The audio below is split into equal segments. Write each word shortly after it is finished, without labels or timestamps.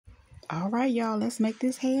All right, y'all, let's make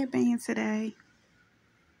this headband today.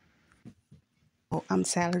 Oh, I'm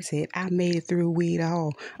talented. I made it through it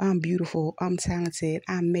all. I'm beautiful. I'm talented.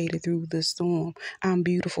 I made it through the storm. I'm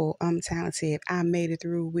beautiful. I'm talented. I made it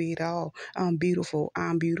through it all. I'm beautiful.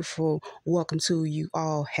 I'm beautiful. Welcome to you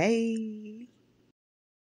all. Hey.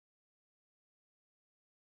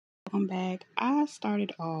 Welcome back. I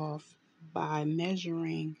started off by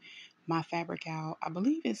measuring my fabric out. I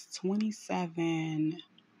believe it's 27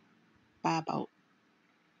 by about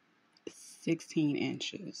 16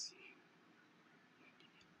 inches.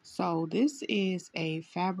 So this is a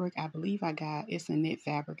fabric I believe it's a knit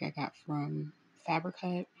fabric I got from Fabric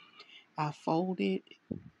Hut. I folded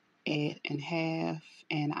it in half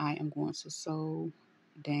and I am going to sew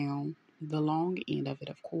down the long end of it,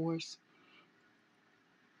 of course.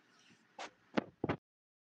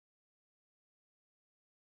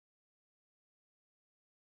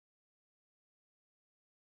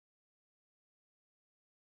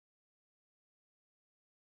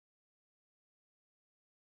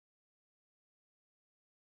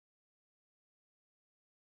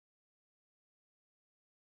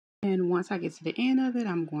 And once I get to the end of it,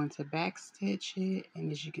 I'm going to back stitch it.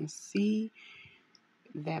 And as you can see,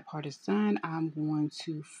 that part is done. I'm going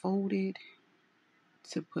to fold it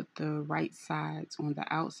to put the right sides on the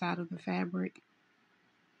outside of the fabric.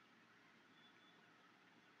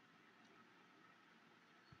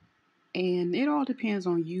 And it all depends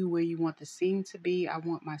on you where you want the seam to be. I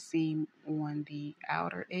want my seam on the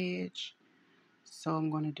outer edge. So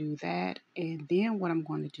I'm going to do that. And then what I'm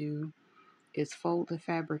going to do is fold the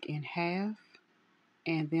fabric in half.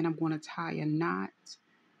 And then I'm going to tie a knot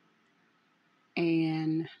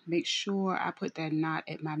and make sure I put that knot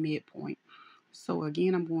at my midpoint. So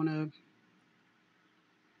again, I'm going to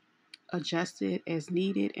adjust it as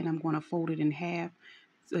needed. And I'm going to fold it in half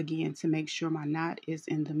again to make sure my knot is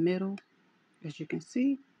in the middle, as you can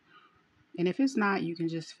see. And if it's not, you can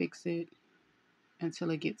just fix it until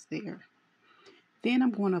it gets there. Then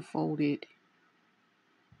I'm going to fold it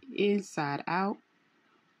inside out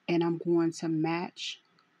and I'm going to match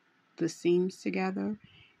the seams together.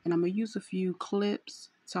 And I'm going to use a few clips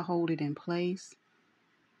to hold it in place.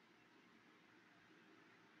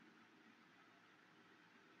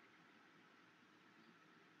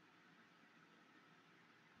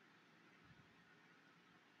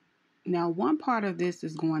 Now, one part of this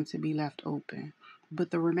is going to be left open,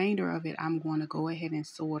 but the remainder of it, I'm going to go ahead and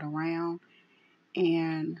sew it around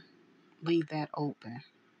and leave that open.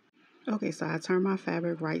 Okay, so I turn my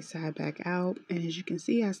fabric right side back out, and as you can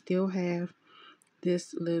see, I still have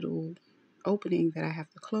this little opening that I have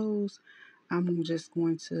to close. I'm just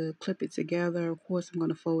going to clip it together. Of course, I'm going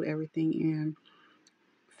to fold everything in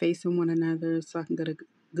facing one another so I can get a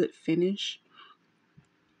good finish.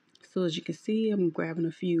 So as you can see, I'm grabbing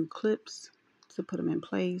a few clips to put them in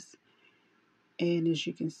place. And as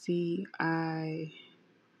you can see, I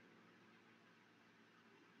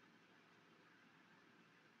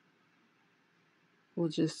will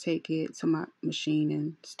just take it to my machine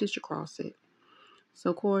and stitch across it. So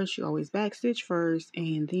of course, you always back stitch first,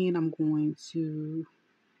 and then I'm going to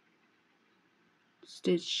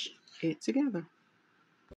stitch it together.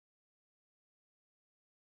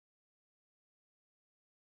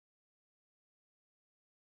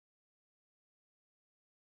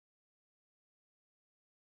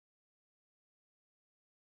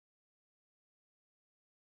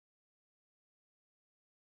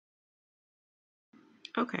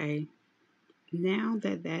 Okay, now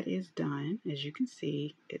that that is done, as you can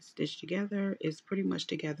see, it's stitched together. It's pretty much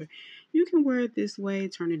together. You can wear it this way,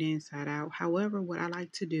 turn it inside out. However, what I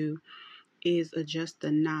like to do is adjust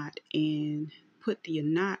the knot and put the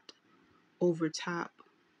knot over top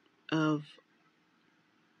of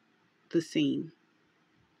the seam.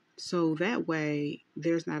 So that way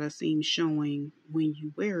there's not a seam showing when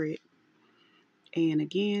you wear it. And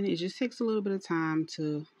again, it just takes a little bit of time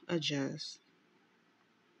to adjust.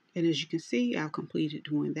 And as you can see, I've completed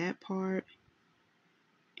doing that part.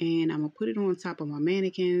 And I'm going to put it on top of my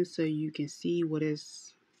mannequin so you can see what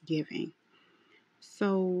it's giving.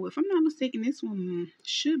 So if I'm not mistaken, this one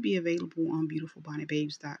should be available on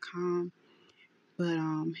beautifulbonnetbabes.com. But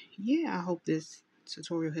yeah, I hope this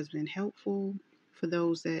tutorial has been helpful for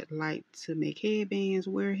those that like to make headbands,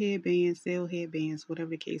 wear headbands, sell headbands, whatever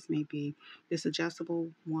the case may be. This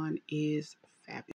adjustable one is fabulous.